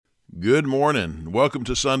Good morning. Welcome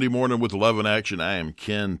to Sunday Morning with Love in Action. I am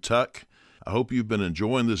Ken Tuck. I hope you've been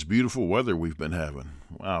enjoying this beautiful weather we've been having.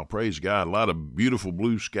 Wow, praise God. A lot of beautiful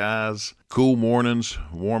blue skies, cool mornings,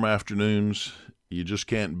 warm afternoons. You just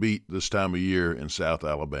can't beat this time of year in South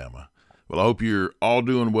Alabama. Well, I hope you're all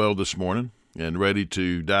doing well this morning and ready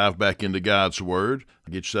to dive back into God's Word.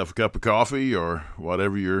 Get yourself a cup of coffee or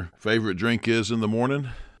whatever your favorite drink is in the morning,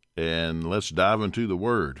 and let's dive into the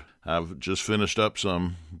Word. I've just finished up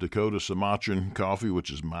some Dakota Sumatran coffee,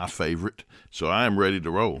 which is my favorite, so I am ready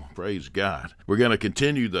to roll. Praise God. We're going to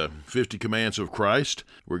continue the 50 Commands of Christ.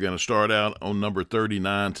 We're going to start out on number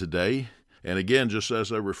 39 today. And again, just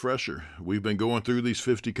as a refresher, we've been going through these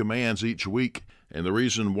 50 commands each week, and the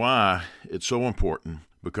reason why it's so important,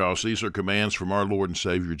 because these are commands from our Lord and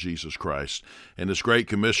Savior Jesus Christ. And this Great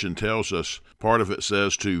Commission tells us, part of it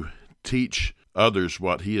says to teach others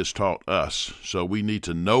what he has taught us. So we need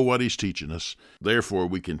to know what he's teaching us. Therefore,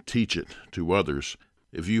 we can teach it to others.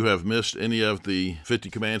 If you have missed any of the 50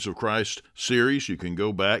 Commands of Christ series, you can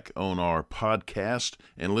go back on our podcast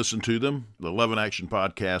and listen to them. The Love in Action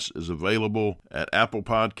podcast is available at Apple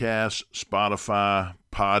Podcasts, Spotify,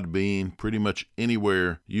 Podbean, pretty much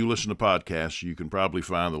anywhere you listen to podcasts, you can probably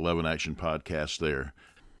find the Love in Action podcast there.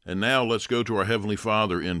 And now let's go to our Heavenly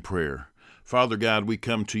Father in prayer. Father God, we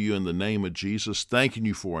come to you in the name of Jesus, thanking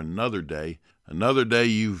you for another day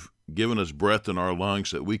you've given us breath in our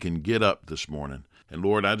lungs that we can get up this morning. And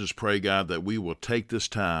Lord, I just pray, God, that we will take this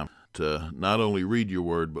time to not only read your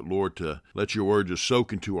word, but Lord, to let your word just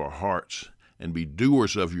soak into our hearts and be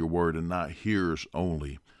doers of your word and not hearers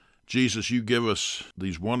only. Jesus, you give us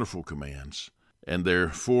these wonderful commands, and they're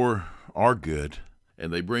for our good,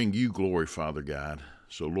 and they bring you glory, Father God.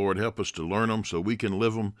 So, Lord, help us to learn them so we can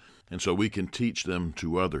live them and so we can teach them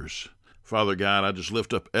to others. Father God, I just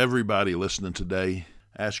lift up everybody listening today.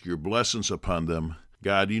 Ask your blessings upon them.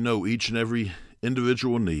 God, you know each and every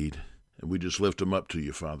individual need, and we just lift them up to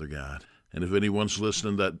you, Father God. And if anyone's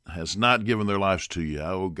listening that has not given their lives to you,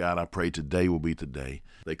 oh God, I pray today will be the day.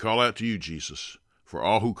 They call out to you, Jesus. For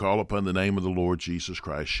all who call upon the name of the Lord Jesus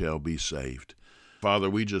Christ shall be saved. Father,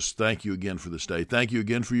 we just thank you again for this day. Thank you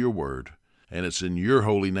again for your word. And it's in your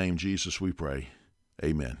holy name, Jesus, we pray.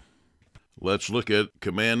 Amen. Let's look at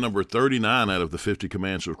command number 39 out of the 50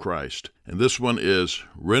 commands of Christ. And this one is,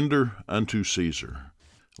 render unto Caesar.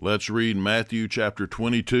 Let's read Matthew chapter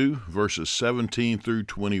 22, verses 17 through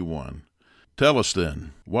 21. Tell us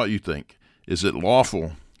then what you think. Is it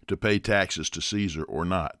lawful to pay taxes to Caesar or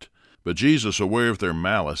not? But Jesus, aware of their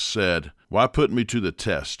malice, said, Why put me to the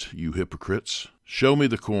test, you hypocrites? Show me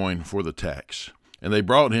the coin for the tax. And they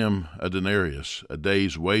brought him a denarius, a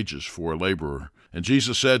day's wages for a laborer. And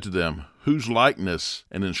Jesus said to them, Whose likeness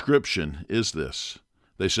and inscription is this?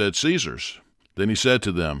 They said, Caesar's. Then he said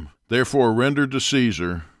to them, Therefore render to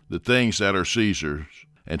Caesar the things that are Caesar's,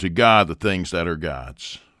 and to God the things that are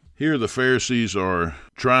God's. Here the Pharisees are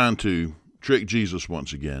trying to trick Jesus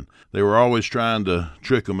once again. They were always trying to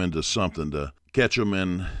trick him into something, to catch him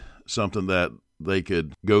in something that they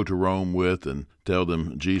could go to Rome with and tell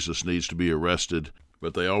them Jesus needs to be arrested,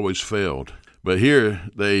 but they always failed. But here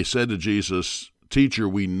they said to Jesus, Teacher,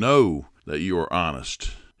 we know that you are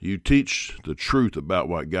honest. You teach the truth about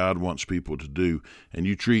what God wants people to do, and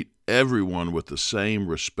you treat everyone with the same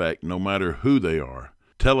respect, no matter who they are.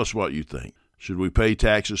 Tell us what you think. Should we pay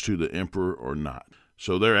taxes to the emperor or not?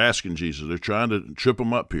 So they're asking Jesus. They're trying to trip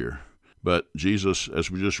him up here. But Jesus,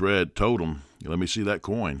 as we just read, told them, Let me see that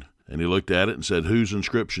coin. And he looked at it and said, Whose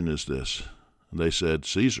inscription is this? And they said,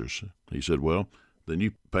 Caesar's. He said, Well, then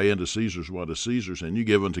you pay unto Caesar's what is Caesar's, and you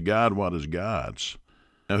give unto God what is God's.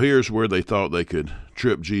 Now here's where they thought they could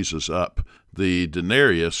trip Jesus up. The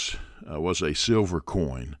denarius was a silver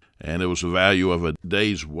coin, and it was the value of a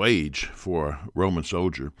day's wage for a Roman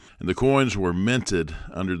soldier. And the coins were minted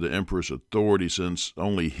under the emperor's authority, since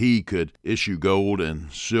only he could issue gold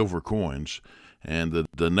and silver coins. And the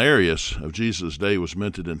denarius of Jesus' day was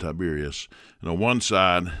minted in Tiberias. And on one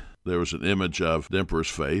side, there was an image of the emperor's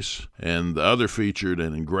face, and the other featured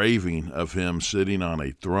an engraving of him sitting on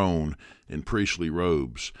a throne in priestly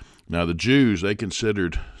robes. Now the Jews, they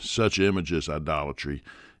considered such images idolatry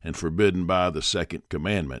and forbidden by the second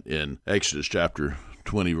commandment in Exodus chapter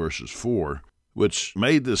 20, verses 4, which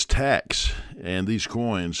made this tax and these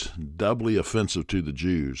coins doubly offensive to the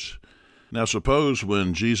Jews. Now suppose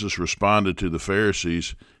when Jesus responded to the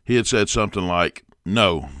Pharisees, he had said something like,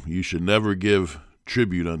 No, you should never give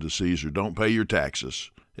tribute unto Caesar. Don't pay your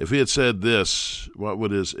taxes. If he had said this, what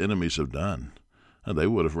would his enemies have done? They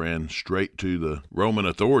would have ran straight to the Roman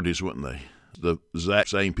authorities, wouldn't they? The exact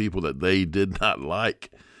same people that they did not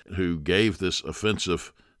like, who gave this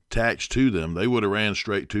offensive tax to them, they would have ran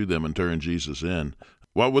straight to them and turned Jesus in.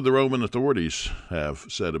 What would the Roman authorities have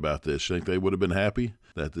said about this? You think they would have been happy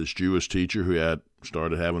that this Jewish teacher who had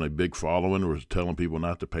started having a big following was telling people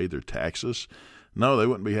not to pay their taxes? No, they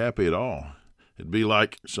wouldn't be happy at all. It'd be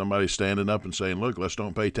like somebody standing up and saying, look, let's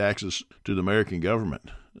don't pay taxes to the American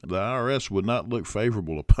government. The IRS would not look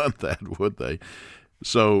favorable upon that, would they?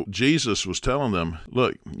 So Jesus was telling them,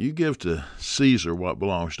 look, you give to Caesar what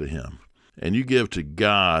belongs to him, and you give to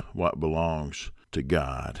God what belongs to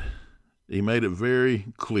God. He made it very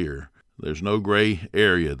clear. There's no gray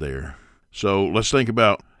area there. So let's think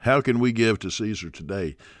about, how can we give to Caesar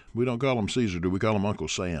today? We don't call him Caesar, do we call him Uncle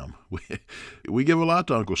Sam? We give a lot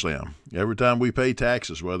to Uncle Sam. Every time we pay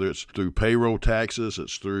taxes, whether it's through payroll taxes,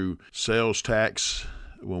 it's through sales tax,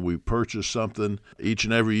 when we purchase something, each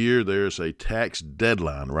and every year there's a tax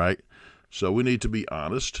deadline, right? So we need to be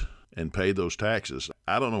honest and pay those taxes.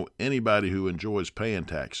 I don't know anybody who enjoys paying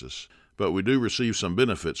taxes, but we do receive some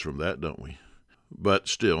benefits from that, don't we? But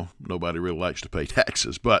still, nobody really likes to pay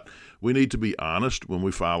taxes. But we need to be honest when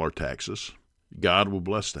we file our taxes. God will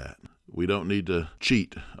bless that. We don't need to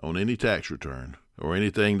cheat on any tax return or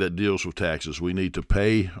anything that deals with taxes. We need to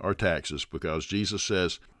pay our taxes because Jesus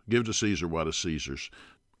says, give to Caesar what is Caesar's.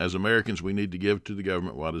 As Americans, we need to give to the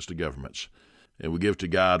government what is the government's. And we give to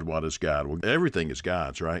God what is God. Well, everything is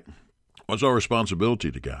God's, right? What's our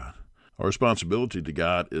responsibility to God? Our responsibility to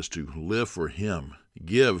God is to live for Him,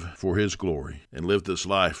 give for His glory, and live this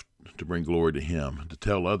life to bring glory to Him, to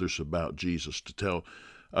tell others about Jesus, to tell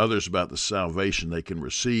others about the salvation they can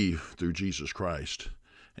receive through Jesus Christ,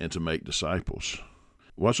 and to make disciples.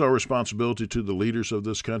 What's our responsibility to the leaders of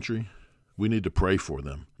this country? We need to pray for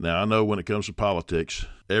them. Now, I know when it comes to politics,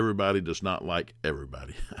 everybody does not like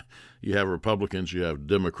everybody. You have Republicans, you have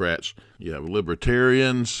Democrats, you have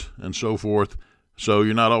libertarians, and so forth. So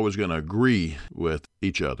you're not always going to agree with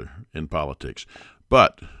each other in politics.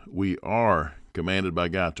 But we are commanded by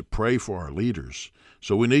God to pray for our leaders.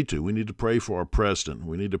 So we need to. We need to pray for our president.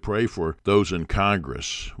 We need to pray for those in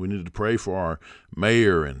Congress. We need to pray for our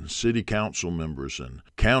mayor and city council members and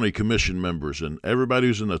county commission members and everybody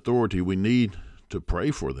who's in authority. We need to pray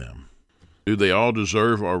for them. Do they all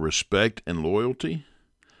deserve our respect and loyalty?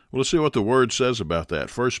 Well, let's see what the Word says about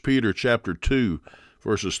that. 1 Peter chapter 2,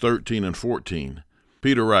 verses 13 and 14.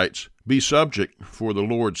 Peter writes, "Be subject for the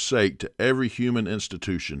Lord's sake to every human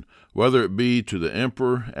institution, whether it be to the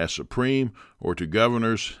emperor as supreme or to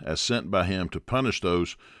governors as sent by him to punish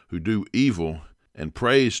those who do evil and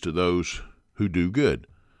praise to those who do good."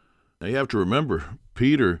 Now you have to remember,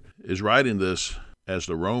 Peter is writing this as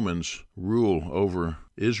the Romans rule over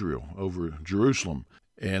Israel, over Jerusalem.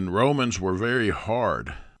 And Romans were very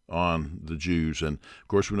hard on the Jews. And of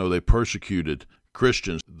course we know they persecuted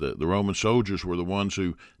Christians. The Roman soldiers were the ones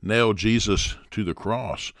who nailed Jesus to the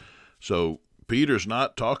cross. So Peter's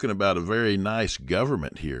not talking about a very nice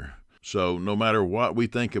government here. So no matter what we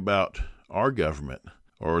think about our government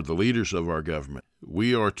or the leaders of our government,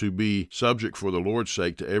 we are to be subject for the Lord's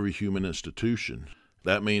sake to every human institution.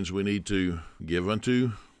 That means we need to give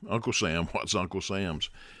unto Uncle Sam what's Uncle Sam's.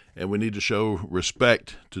 And we need to show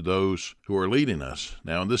respect to those who are leading us.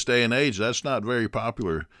 Now, in this day and age, that's not very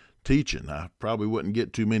popular teaching. I probably wouldn't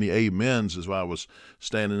get too many amens if I was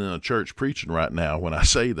standing in a church preaching right now when I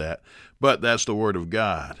say that. But that's the Word of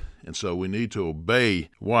God. And so we need to obey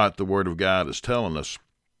what the Word of God is telling us.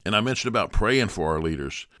 And I mentioned about praying for our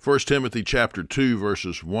leaders. 1 Timothy chapter 2,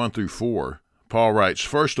 verses 1 through 4, Paul writes,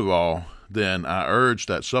 "First of all, then I urge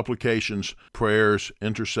that supplications, prayers,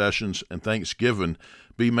 intercessions, and thanksgiving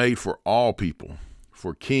be made for all people,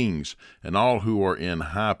 for kings and all who are in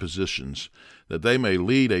high positions, that they may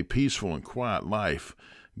lead a peaceful and quiet life,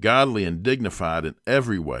 godly and dignified in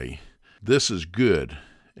every way. This is good,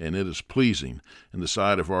 and it is pleasing in the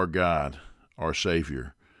sight of our God, our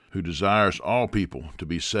Savior, who desires all people to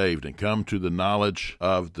be saved and come to the knowledge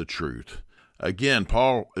of the truth." Again,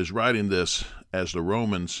 Paul is writing this as the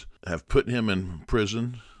Romans have put him in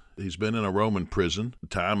prison. He's been in a Roman prison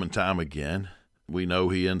time and time again. We know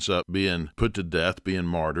he ends up being put to death, being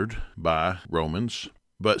martyred by Romans.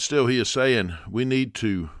 But still, he is saying we need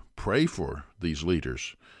to pray for these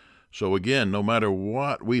leaders. So again, no matter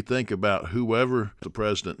what we think about whoever the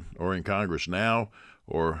president or in Congress now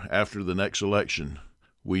or after the next election,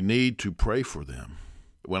 we need to pray for them.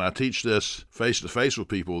 When I teach this face-to-face with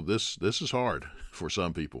people, this is hard for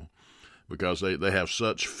some people because they have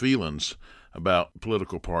such feelings about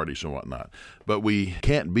political parties and whatnot. But we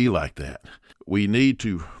can't be like that. We need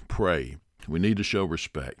to pray. We need to show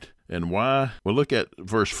respect. And why? Well, look at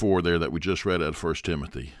verse 4 there that we just read out of 1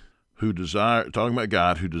 Timothy. Talking about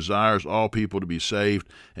God, who desires all people to be saved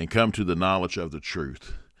and come to the knowledge of the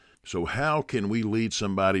truth. So how can we lead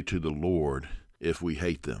somebody to the Lord if we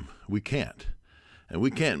hate them? We can't. And we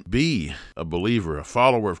can't be a believer, a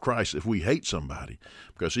follower of Christ, if we hate somebody,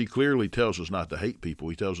 because he clearly tells us not to hate people.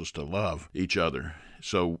 He tells us to love each other.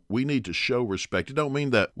 So we need to show respect. It don't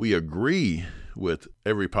mean that we agree with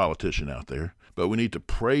every politician out there, but we need to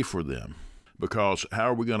pray for them, because how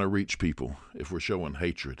are we going to reach people if we're showing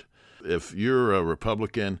hatred? If you're a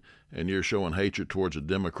Republican and you're showing hatred towards a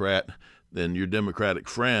Democrat, then your Democratic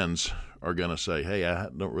friends are going to say, hey, I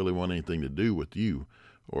don't really want anything to do with you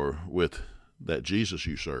or with that Jesus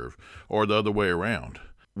you serve, or the other way around.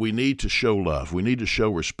 We need to show love. We need to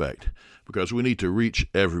show respect, because we need to reach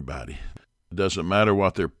everybody. It doesn't matter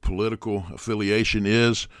what their political affiliation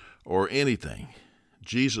is or anything.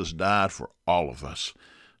 Jesus died for all of us.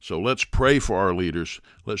 So let's pray for our leaders.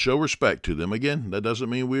 Let's show respect to them. Again, that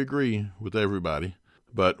doesn't mean we agree with everybody,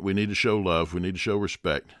 but we need to show love. We need to show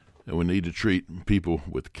respect, and we need to treat people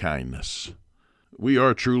with kindness. We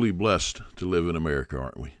are truly blessed to live in America,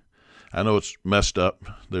 aren't we? I know it's messed up.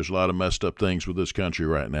 There's a lot of messed up things with this country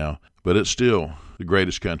right now, but it's still the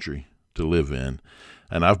greatest country to live in.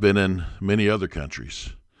 And I've been in many other countries.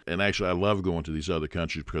 And actually, I love going to these other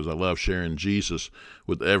countries because I love sharing Jesus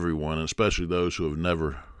with everyone, and especially those who have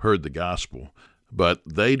never heard the gospel. But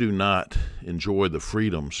they do not enjoy the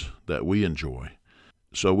freedoms that we enjoy.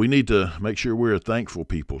 So we need to make sure we're a thankful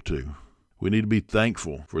people too. We need to be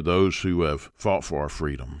thankful for those who have fought for our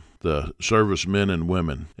freedom, the servicemen and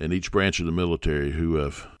women in each branch of the military who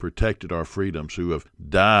have protected our freedoms, who have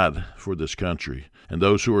died for this country, and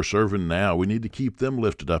those who are serving now. We need to keep them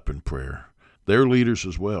lifted up in prayer. They're leaders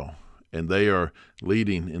as well, and they are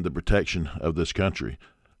leading in the protection of this country.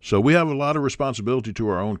 So we have a lot of responsibility to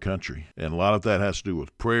our own country, and a lot of that has to do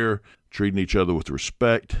with prayer, treating each other with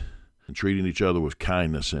respect, and treating each other with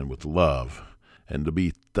kindness and with love, and to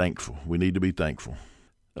be thankful. We need to be thankful.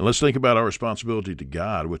 And let's think about our responsibility to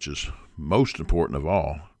God, which is most important of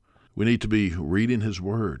all. We need to be reading His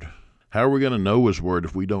Word. How are we going to know His Word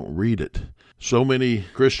if we don't read it? So many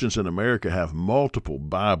Christians in America have multiple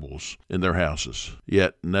Bibles in their houses,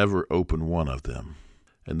 yet never open one of them.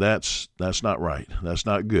 And that's not right. That's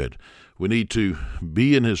not good. We need to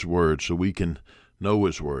be in His Word so we can know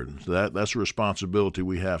His Word. That's a responsibility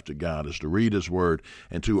we have to God, is to read His Word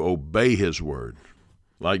and to obey His Word.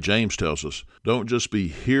 Like James tells us, don't just be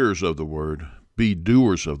hearers of the Word, be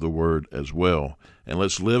doers of the Word as well. And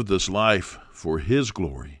let's live this life for His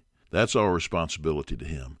glory. That's our responsibility to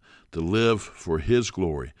Him, to live for His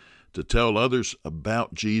glory, to tell others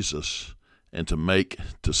about Jesus, and to make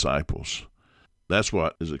disciples. That's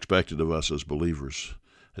what is expected of us as believers.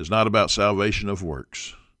 It's not about salvation of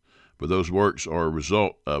works, but those works are a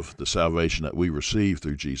result of the salvation that we receive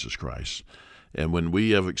through Jesus Christ. And when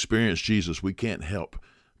we have experienced Jesus, we can't help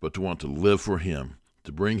but to want to live for Him,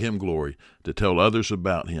 to bring Him glory, to tell others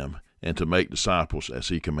about Him, and to make disciples as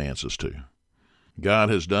He commands us to. God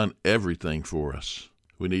has done everything for us.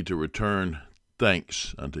 We need to return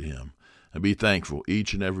thanks unto Him and be thankful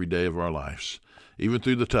each and every day of our lives. Even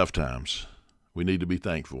through the tough times, we need to be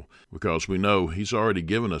thankful because we know He's already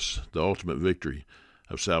given us the ultimate victory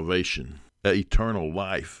of salvation, eternal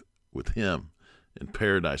life with Him in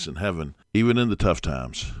paradise in heaven. Even in the tough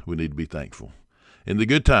times, we need to be thankful. In the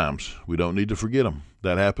good times, we don't need to forget them.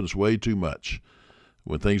 That happens way too much.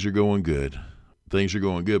 When things are going good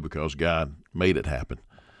because God made it happen.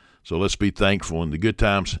 So let's be thankful in the good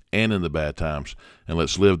times and in the bad times, and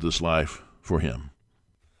let's live this life for Him.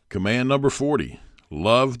 Command number 40,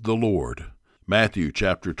 love the Lord. Matthew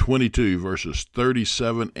chapter 22, verses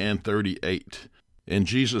 37 and 38. And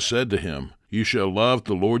Jesus said to him, you shall love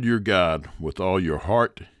the Lord your God with all your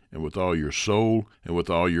heart and with all your soul and with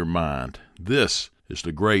all your mind. This is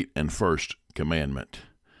the great and first commandment.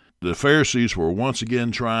 The Pharisees were once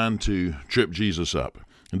again trying to trip Jesus up.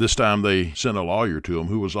 And this time they sent a lawyer to him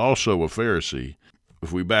who was also a Pharisee.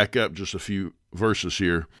 If we back up just a few verses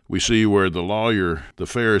here, we see where the lawyer, the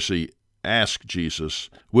Pharisee, asked Jesus,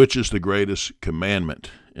 which is the greatest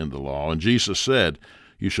commandment in the law? And Jesus said,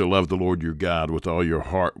 you shall love the Lord your God with all your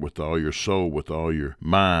heart, with all your soul, with all your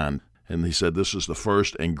mind. And he said this is the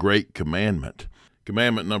first and great commandment.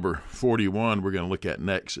 Commandment number 41 we're going to look at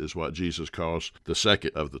next is what Jesus calls the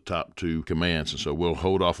second of the top two commands. And so we'll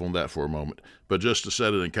hold off on that for a moment. But just to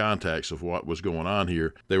set it in context of what was going on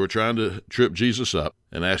here, they were trying to trip Jesus up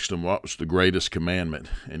and asked him what was the greatest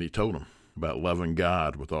commandment. And he told them about loving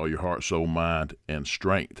God with all your heart, soul, mind, and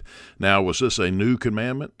strength. Now, was this a new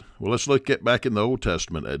commandment? Well, let's look back in the Old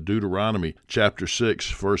Testament at Deuteronomy chapter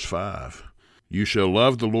 6, verse 5. You shall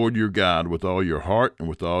love the Lord your God with all your heart and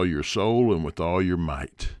with all your soul and with all your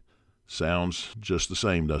might. Sounds just the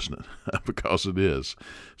same, doesn't it? Because it is.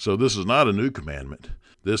 So this is not a new commandment.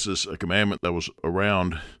 This is a commandment that was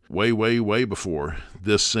around way, way, way before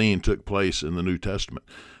this scene took place in the New Testament.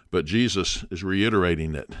 But Jesus is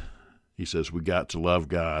reiterating it. He says we got to love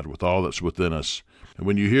God with all that's within us. And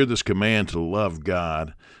when you hear this command to love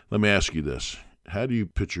God, let me ask you this. How do you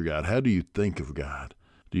picture God? How do you think of God?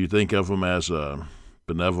 Do you think of him as a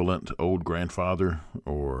benevolent old grandfather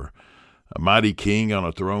or a mighty king on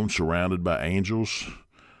a throne surrounded by angels?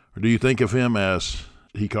 Or do you think of him as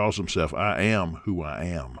he calls himself, I am who I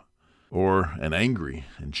am? Or an angry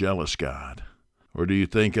and jealous God? Or do you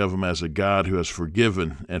think of him as a God who has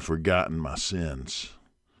forgiven and forgotten my sins?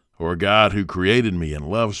 Or a God who created me and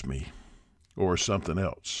loves me? Or something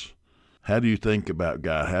else? How do you think about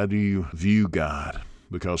God? How do you view God?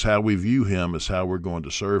 Because how we view him is how we're going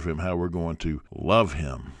to serve him, how we're going to love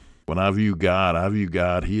him. When I view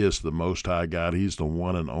God, he is the Most High God. He's the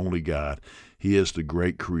one and only God. He is the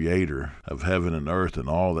great creator of heaven and earth and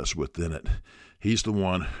all that's within it. He's the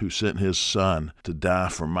one who sent his son to die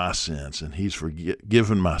for my sins, and he's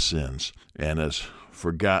forgiven my sins and has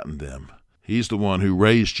forgotten them. He's the one who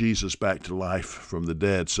raised Jesus back to life from the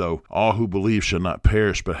dead, so all who believe shall not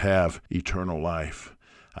perish but have eternal life.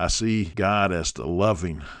 I see God as the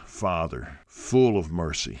loving Father, full of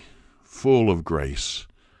mercy, full of grace,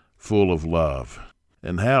 full of love.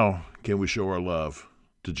 And how can we show our love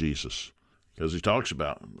to Jesus? Because he talks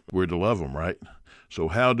about we're to love him, right? So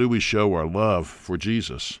how do we show our love for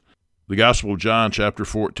Jesus? The Gospel of John, chapter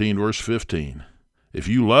 14, verse 15. If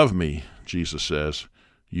you love me, Jesus says,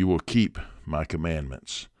 you will keep my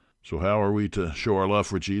commandments. So how are we to show our love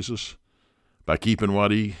for Jesus? By keeping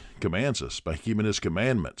what he commands us, by keeping his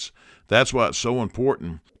commandments. That's why it's so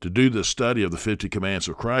important to do the study of the 50 commandments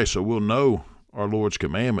of Christ, so we'll know our Lord's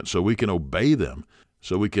commandments, so we can obey them,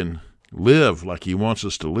 so we can live like he wants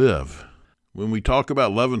us to live. When we talk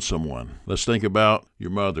about loving someone, let's think about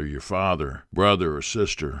your mother, your father, brother or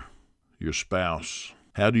sister, your spouse.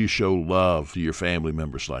 How do you show love to your family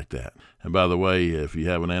members like that? And by the way, if you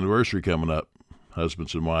have an anniversary coming up,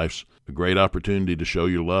 husbands and wives, a great opportunity to show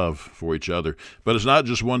your love for each other. But it's not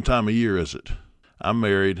just one time a year, is it? I'm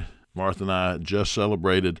married. Martha and I just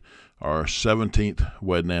celebrated our 17th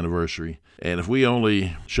wedding anniversary. And if we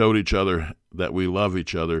only showed each other that we love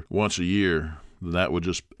each other once a year, then that would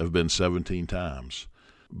just have been 17 times.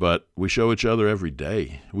 But we show each other every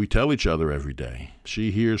day. We tell each other every day.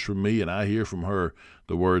 She hears from me and I hear from her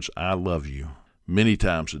the words, I love you, many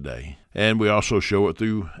times a day. And we also show it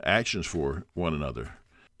through actions for one another.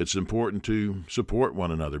 It's important to support one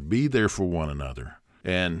another, be there for one another,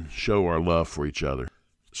 and show our love for each other.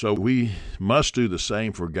 So we must do the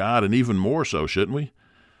same for God, and even more so, shouldn't we?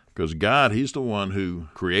 Because God, he's the one who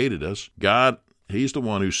created us. God, he's the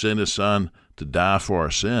one who sent his son to die for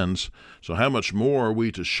our sins. So how much more are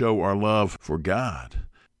we to show our love for God?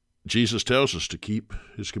 Jesus tells us to keep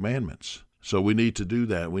his commandments. So we need to do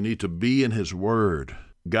that. We need to be in his word.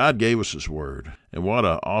 God gave us his word. And what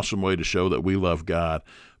an awesome way to show that we love God,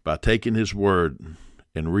 by taking his word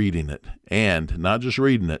and reading it. And not just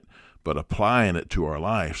reading it, but applying it to our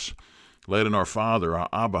lives. Letting our Father, our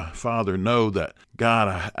Abba Father, know that,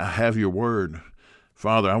 God, I have your word.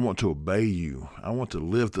 Father, I want to obey you. I want to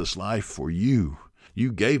live this life for you.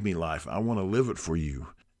 You gave me life. I want to live it for you.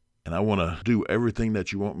 And I want to do everything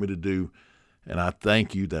that you want me to do. And I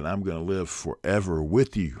thank you that I'm going to live forever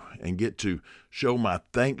with you and get to show my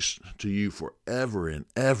thanks to you forever and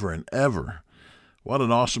ever and ever. What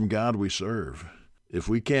an awesome God we serve. If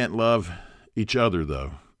we can't love each other,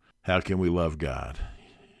 though, how can we love God?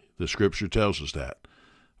 The scripture tells us that.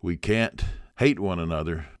 We can't hate one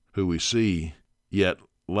another who we see, yet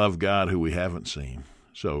love God who we haven't seen.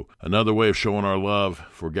 So another way of showing our love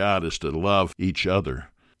for God is to love each other.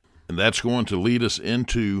 And that's going to lead us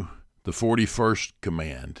into the 41st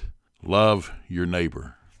command, love your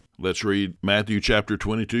neighbor. Let's read Matthew chapter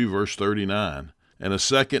 22, verse 39. And a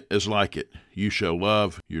second is like it. You shall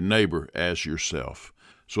love your neighbor as yourself.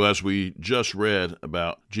 So as we just read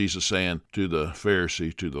about Jesus saying to the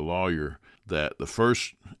Pharisee, to the lawyer, that the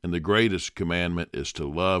first and the greatest commandment is to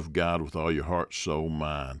love God with all your heart, soul,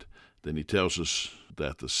 mind. Then he tells us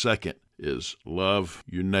that the second is love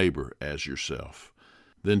your neighbor as yourself.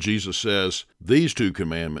 Then Jesus says, these two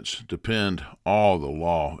commandments depend all the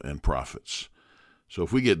law and prophets. So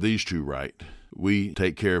if we get these two right, we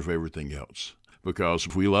take care of everything else. Because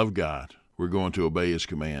if we love God, we're going to obey his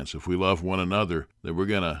commands. If we love one another, then we're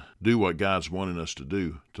going to do what God's wanting us to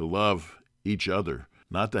do, to love each other,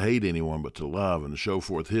 not to hate anyone, but to love and to show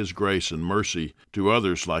forth his grace and mercy to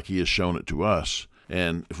others like he has shown it to us.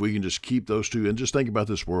 And if we can just keep those two, and just think about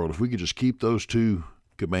this world, if we could just keep those two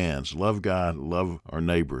commands. Love God, love our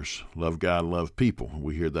neighbors. Love God, love people.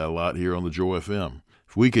 We hear that a lot here on the Joy FM.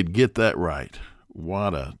 If we could get that right,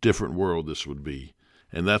 what a different world this would be.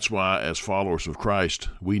 And that's why, as followers of Christ,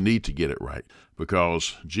 we need to get it right,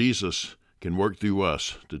 because Jesus can work through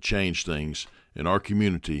us to change things in our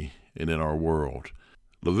community and in our world.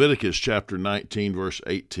 Leviticus chapter 19, verse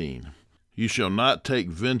 18. You shall not take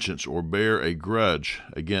vengeance or bear a grudge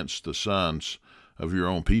against the sons of your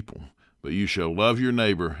own people, but you shall love your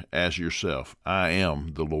neighbor as yourself. I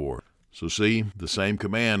am the Lord. So see, the same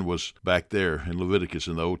command was back there in Leviticus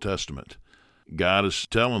in the Old Testament. God is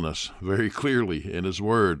telling us very clearly in His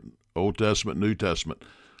Word, Old Testament, New Testament,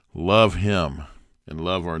 love Him and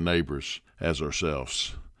love our neighbors as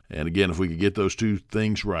ourselves. And again, if we could get those two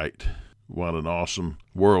things right, what an awesome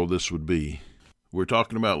world this would be. We're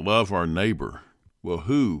talking about love our neighbor. Well,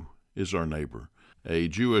 who is our neighbor? A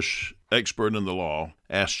Jewish expert in the law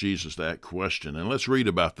asked Jesus that question, and let's read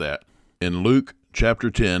about that in Luke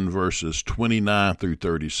chapter 10, verses 29 through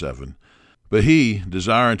 37. But he,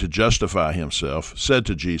 desiring to justify himself, said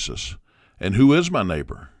to Jesus, And who is my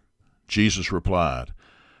neighbor? Jesus replied,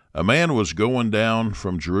 A man was going down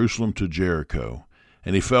from Jerusalem to Jericho,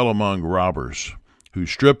 and he fell among robbers, who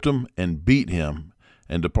stripped him and beat him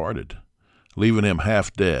and departed, leaving him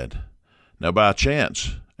half dead. Now by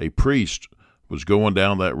chance a priest was going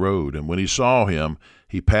down that road, and when he saw him,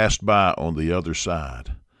 he passed by on the other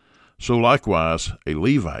side. So likewise a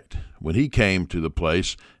Levite, when he came to the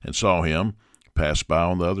place and saw him, passed by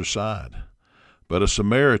on the other side. But a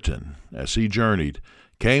Samaritan, as he journeyed,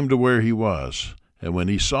 came to where he was, and when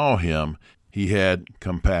he saw him, he had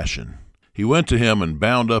compassion. He went to him and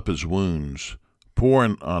bound up his wounds,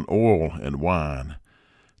 pouring on oil and wine.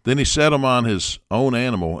 Then he set him on his own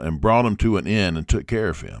animal and brought him to an inn and took care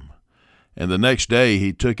of him. And the next day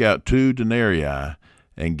he took out 2 denarii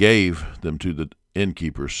and gave them to the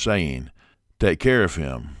innkeeper, saying, Take care of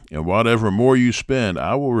him, and whatever more you spend,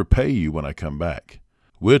 I will repay you when I come back.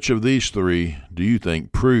 Which of these 3 do you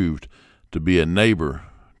think proved to be a neighbor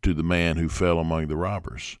to the man who fell among the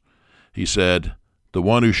robbers? He said, The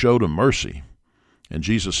one who showed him mercy. And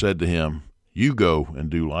Jesus said to him, You go and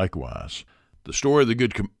do likewise. The story of the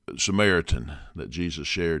Good Samaritan that Jesus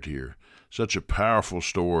shared here, such a powerful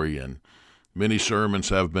story, and many sermons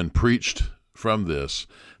have been preached from this,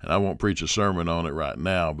 and I won't preach a sermon on it right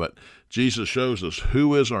now, but Jesus shows us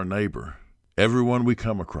who is our neighbor. Everyone we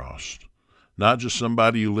come across, not just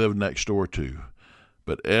somebody you live next door to,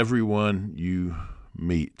 but everyone you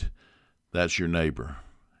meet, that's your neighbor.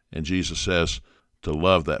 And Jesus says to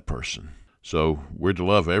love that person. So we're to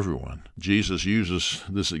love everyone. Jesus uses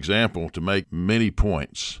this example to make many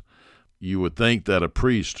points. You would think that a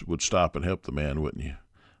priest would stop and help the man, wouldn't you?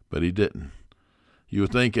 But he didn't. You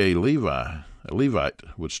would think a Levite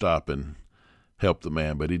would stop and help the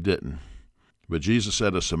man, but he didn't. But Jesus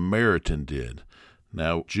said a Samaritan did.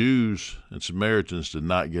 Now, Jews and Samaritans did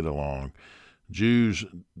not get along. Jews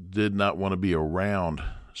did not want to be around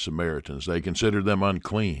Samaritans. They considered them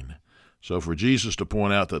unclean. So for Jesus to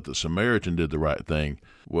point out that the Samaritan did the right thing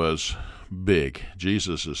was big.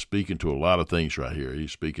 Jesus is speaking to a lot of things right here.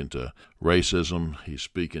 He's speaking to racism. He's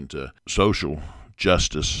speaking to social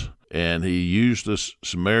justice. And he used this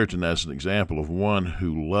Samaritan as an example of one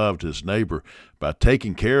who loved his neighbor by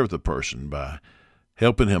taking care of the person, by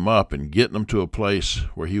helping him up and getting him to a place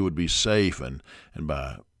where he would be safe, and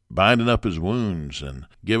by binding up his wounds and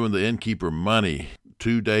giving the innkeeper money,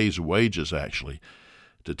 2 days' wages actually,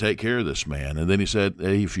 to take care of this man. And then he said,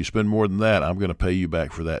 hey, if you spend more than that, I'm going to pay you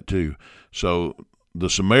back for that too. So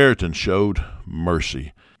the Samaritan showed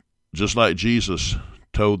mercy. Just like Jesus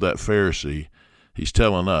told that Pharisee, he's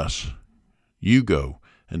telling us, you go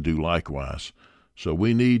and do likewise. So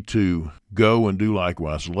we need to go and do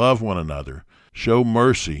likewise. Love one another. Show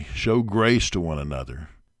mercy. Show grace to one another.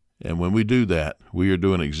 And when we do that, we are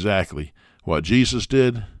doing exactly what Jesus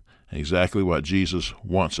did and exactly what Jesus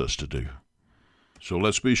wants us to do. So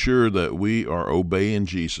let's be sure that we are obeying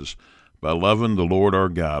Jesus by loving the Lord our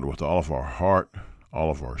God with all of our heart,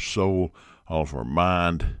 all of our soul, all of our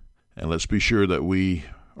mind. And let's be sure that we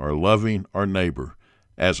are loving our neighbor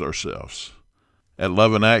as ourselves. At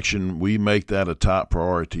Love in Action, we make that a top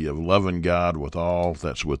priority of loving God with all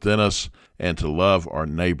that's within us and to love our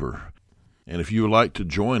neighbor. And if you would like to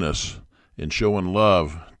join us in showing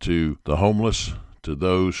love to the homeless, to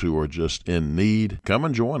those who are just in need, come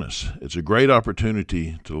and join us. It's a great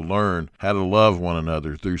opportunity to learn how to love one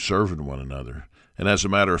another through serving one another. And as a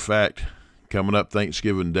matter of fact, coming up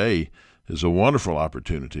Thanksgiving Day is a wonderful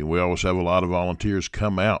opportunity. We always have a lot of volunteers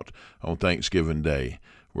come out on Thanksgiving Day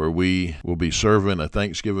where we will be serving a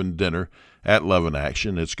Thanksgiving dinner at Love in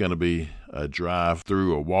Action. It's going to be a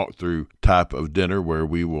drive-through, a walk-through type of dinner where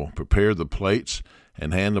we will prepare the plates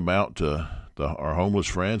and hand them out to our homeless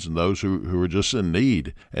friends and those who are just in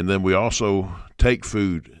need. And then we also take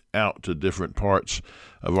food out to different parts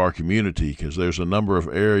of our community, because there's a number of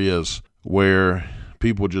areas where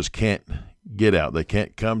people just can't get out. They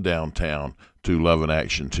can't come downtown to Love in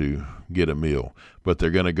Action to get a meal, but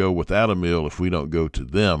they're going to go without a meal if we don't go to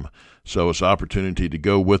them. So it's an opportunity to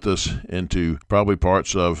go with us into probably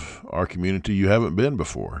parts of our community you haven't been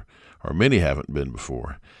before, or many haven't been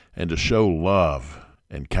before, and to show love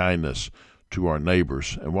and kindness to our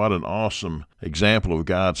neighbors. And what an awesome example of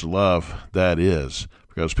God's love that is,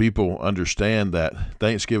 because people understand that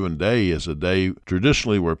Thanksgiving Day is a day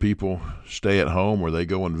traditionally where people stay at home, where they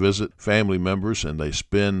go and visit family members, and they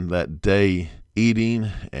spend that day eating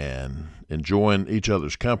and enjoying each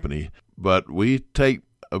other's company. But we take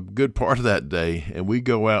a good part of that day and we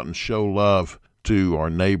go out and show love to our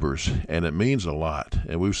neighbors, and it means a lot.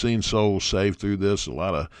 And we've seen souls saved through this. A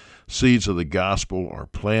lot of seeds of the gospel are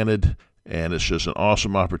planted, and it's just an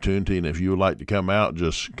awesome opportunity. And if you would like to come out,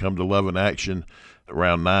 just come to Love in Action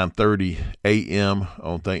around 9:30 a.m.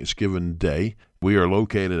 on Thanksgiving Day. We are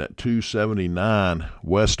located at 279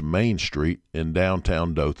 West Main Street in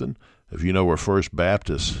downtown Dothan. If you know where First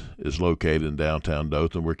Baptist is located in downtown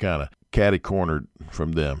Dothan, we're kind of catty-cornered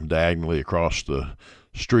from them, diagonally across the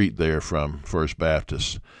street there from First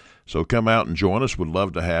Baptist. So come out and join us. We'd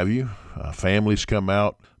love to have you. Families come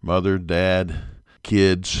out, mother, dad,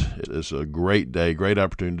 kids. It's a great day, great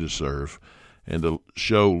opportunity to serve and to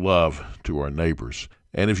show love to our neighbors.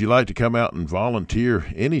 And if you'd like to come out and volunteer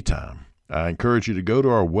anytime, I encourage you to go to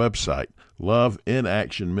our website,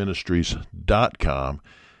 loveInActionMinistries.com,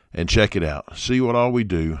 and check it out. See what all we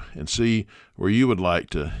do and see where you would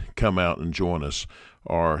like to come out and join us.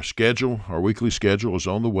 Our schedule, our weekly schedule, is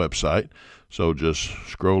on the website. So just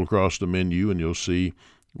scroll across the menu and you'll see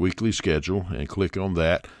weekly schedule and click on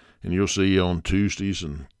that. And you'll see on Tuesdays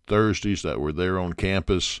and Thursdays that we're there on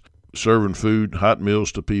campus serving food, hot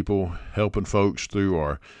meals to people, helping folks through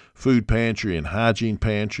our food pantry and hygiene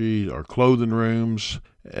pantry, our clothing rooms.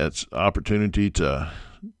 It's an opportunity to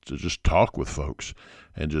just talk with folks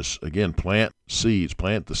and just, again, plant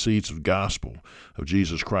the seeds of gospel of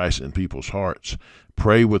Jesus Christ in people's hearts.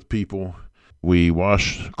 Pray with people. We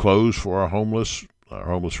wash clothes for our homeless. Our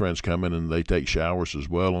homeless friends come in and they take showers as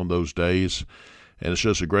well on those days. And it's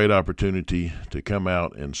just a great opportunity to come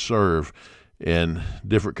out and serve in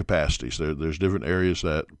different capacities. There's different areas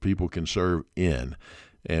that people can serve in,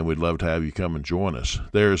 and we'd love to have you come and join us.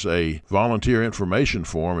 There's a volunteer information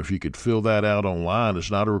form. If you could fill that out online,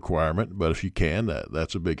 it's not a requirement, but if you can,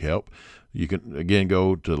 that's a big help. You can, again,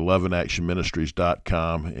 go to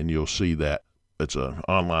loveInActionMinistries.com, and you'll see that. It's an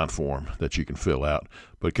online form that you can fill out.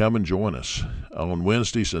 But come and join us. On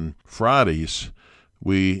Wednesdays and Fridays,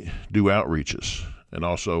 we do outreaches, and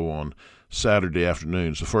also on Saturday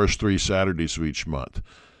afternoons, the first 3 Saturdays of each month.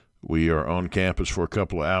 We are on campus for a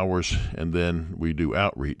couple of hours, and then we do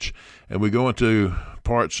outreach. And we go into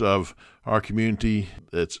parts of our community.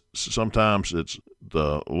 Sometimes it's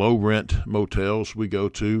the low-rent motels we go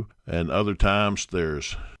to, and other times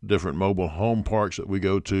there's different mobile home parks that we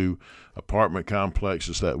go to, apartment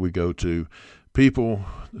complexes that we go to, people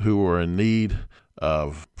who are in need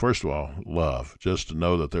of, first of all, love, just to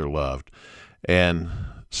know that they're loved, and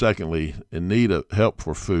secondly, in need of help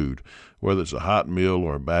for food, whether it's a hot meal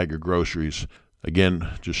or a bag of groceries. Again,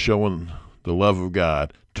 just showing the love of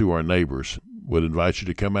God to our neighbors. Would invite you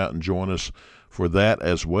to come out and join us for that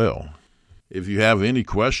as well. If you have any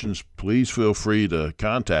questions, please feel free to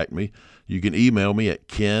contact me. You can email me at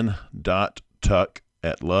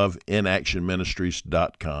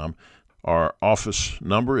ken.tuck@loveInActionMinistries.com. Our office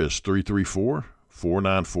number is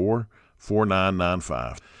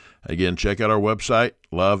 334-494-4995. Again, check out our website,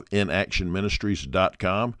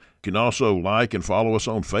 loveInActionMinistries.com. You can also like and follow us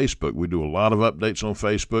on Facebook. We do a lot of updates on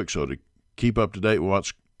Facebook, so to keep up to date with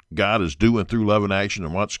what God is doing through Love in Action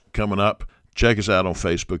and what's coming up, check us out on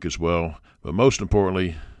Facebook as well. But most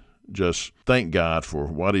importantly, just thank God for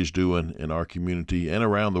what He's doing in our community and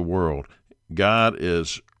around the world. God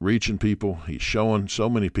is reaching people. He's showing so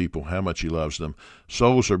many people how much He loves them.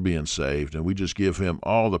 Souls are being saved, and we just give Him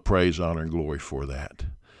all the praise, honor, and glory for that.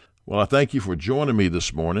 Well, I thank you for joining me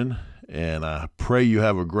this morning, and I pray you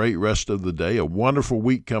have a great rest of the day, a wonderful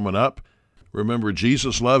week coming up. Remember,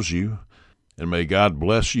 Jesus loves you, and may God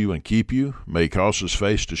bless you and keep you. May He cause His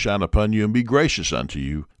face to shine upon you and be gracious unto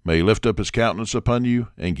you. May He lift up His countenance upon you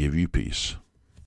and give you peace.